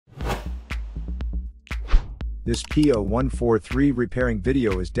This P0143 repairing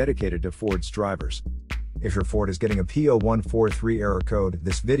video is dedicated to Ford's drivers. If your Ford is getting a P0143 error code,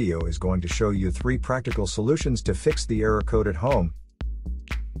 this video is going to show you 3 practical solutions to fix the error code at home.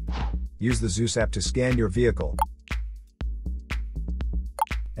 Use the Zeus app to scan your vehicle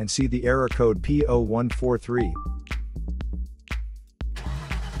and see the error code P0143.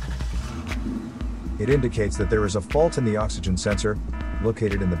 It indicates that there is a fault in the oxygen sensor,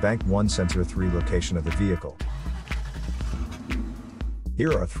 located in the Bank 1 Sensor 3 location of the vehicle.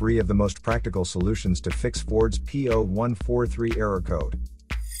 Here are 3 of the most practical solutions to fix Ford's P0143 error code.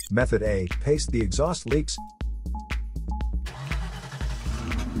 Method A. Paste the exhaust leaks.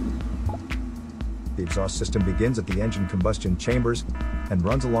 The exhaust system begins at the engine combustion chambers and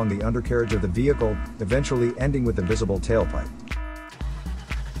runs along the undercarriage of the vehicle, eventually ending with the visible tailpipe.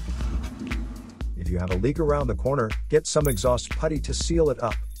 If you have a leak around the corner, get some exhaust putty to seal it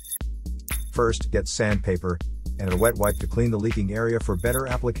up. First, get sandpaper and a wet wipe to clean the leaking area for better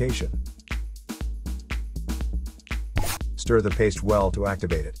application. Stir the paste well to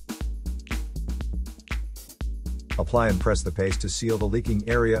activate it. Apply and press the paste to seal the leaking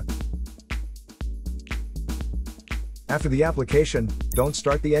area. After the application, don't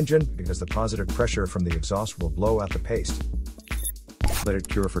start the engine because the positive pressure from the exhaust will blow out the paste. Let it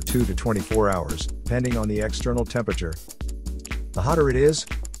cure for 2 to 24 hours, depending on the external temperature. The hotter it is,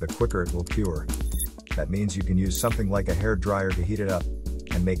 the quicker it will cure. That means you can use something like a hair dryer to heat it up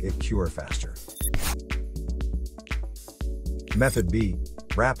and make it cure faster. Method B.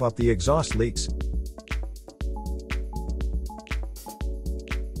 Wrap up the exhaust leaks.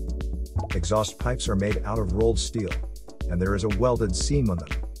 Exhaust pipes are made out of rolled steel, and there is a welded seam on them.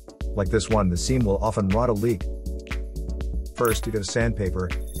 Like this one, the seam will often rot a leak. First, use sandpaper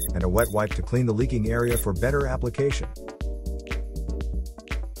and a wet wipe to clean the leaking area for better application.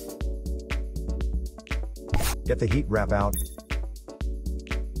 Get the heat wrap out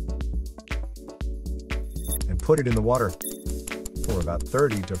and put it in the water for about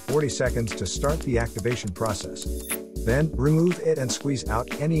 30 to 40 seconds to start the activation process. Then, remove it and squeeze out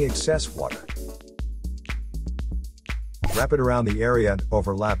any excess water. Wrap it around the area and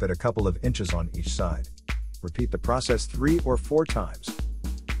overlap it a couple of inches on each side. Repeat the process 3 or 4 times.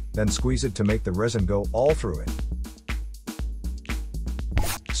 Then squeeze it to make the resin go all through it.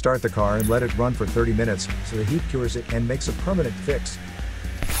 Start the car and let it run for 30 minutes so the heat cures it and makes a permanent fix.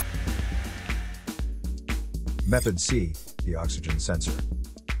 Method C. The oxygen sensor.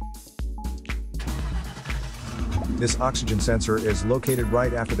 This oxygen sensor is located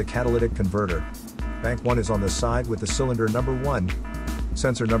right after the catalytic converter. Bank 1 is on the side with the cylinder number 1.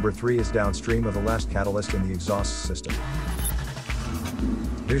 Sensor number 3 is downstream of the last catalyst in the exhaust system.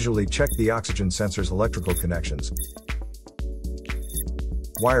 Visually check the oxygen sensor's electrical connections,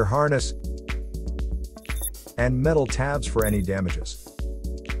 wire harness, and metal tabs for any damages.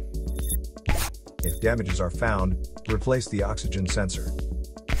 If damages are found, replace the oxygen sensor.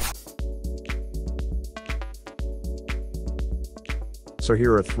 So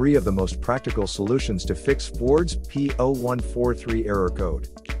here are 3 of the most practical solutions to fix Ford's P0143 error code.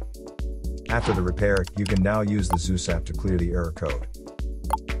 After the repair, you can now use the Zeus app to clear the error code.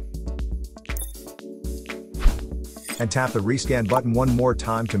 And tap the rescan button one more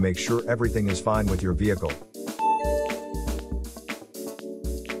time to make sure everything is fine with your vehicle.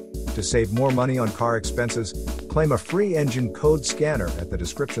 To save more money on car expenses, claim a free engine code scanner at the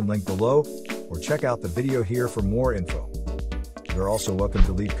description link below, or check out the video here for more info. You're also welcome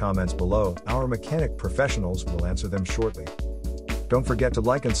to leave comments below. Our mechanic professionals will answer them shortly. Don't forget to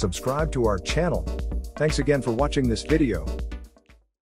like and subscribe to our channel. Thanks again for watching this video.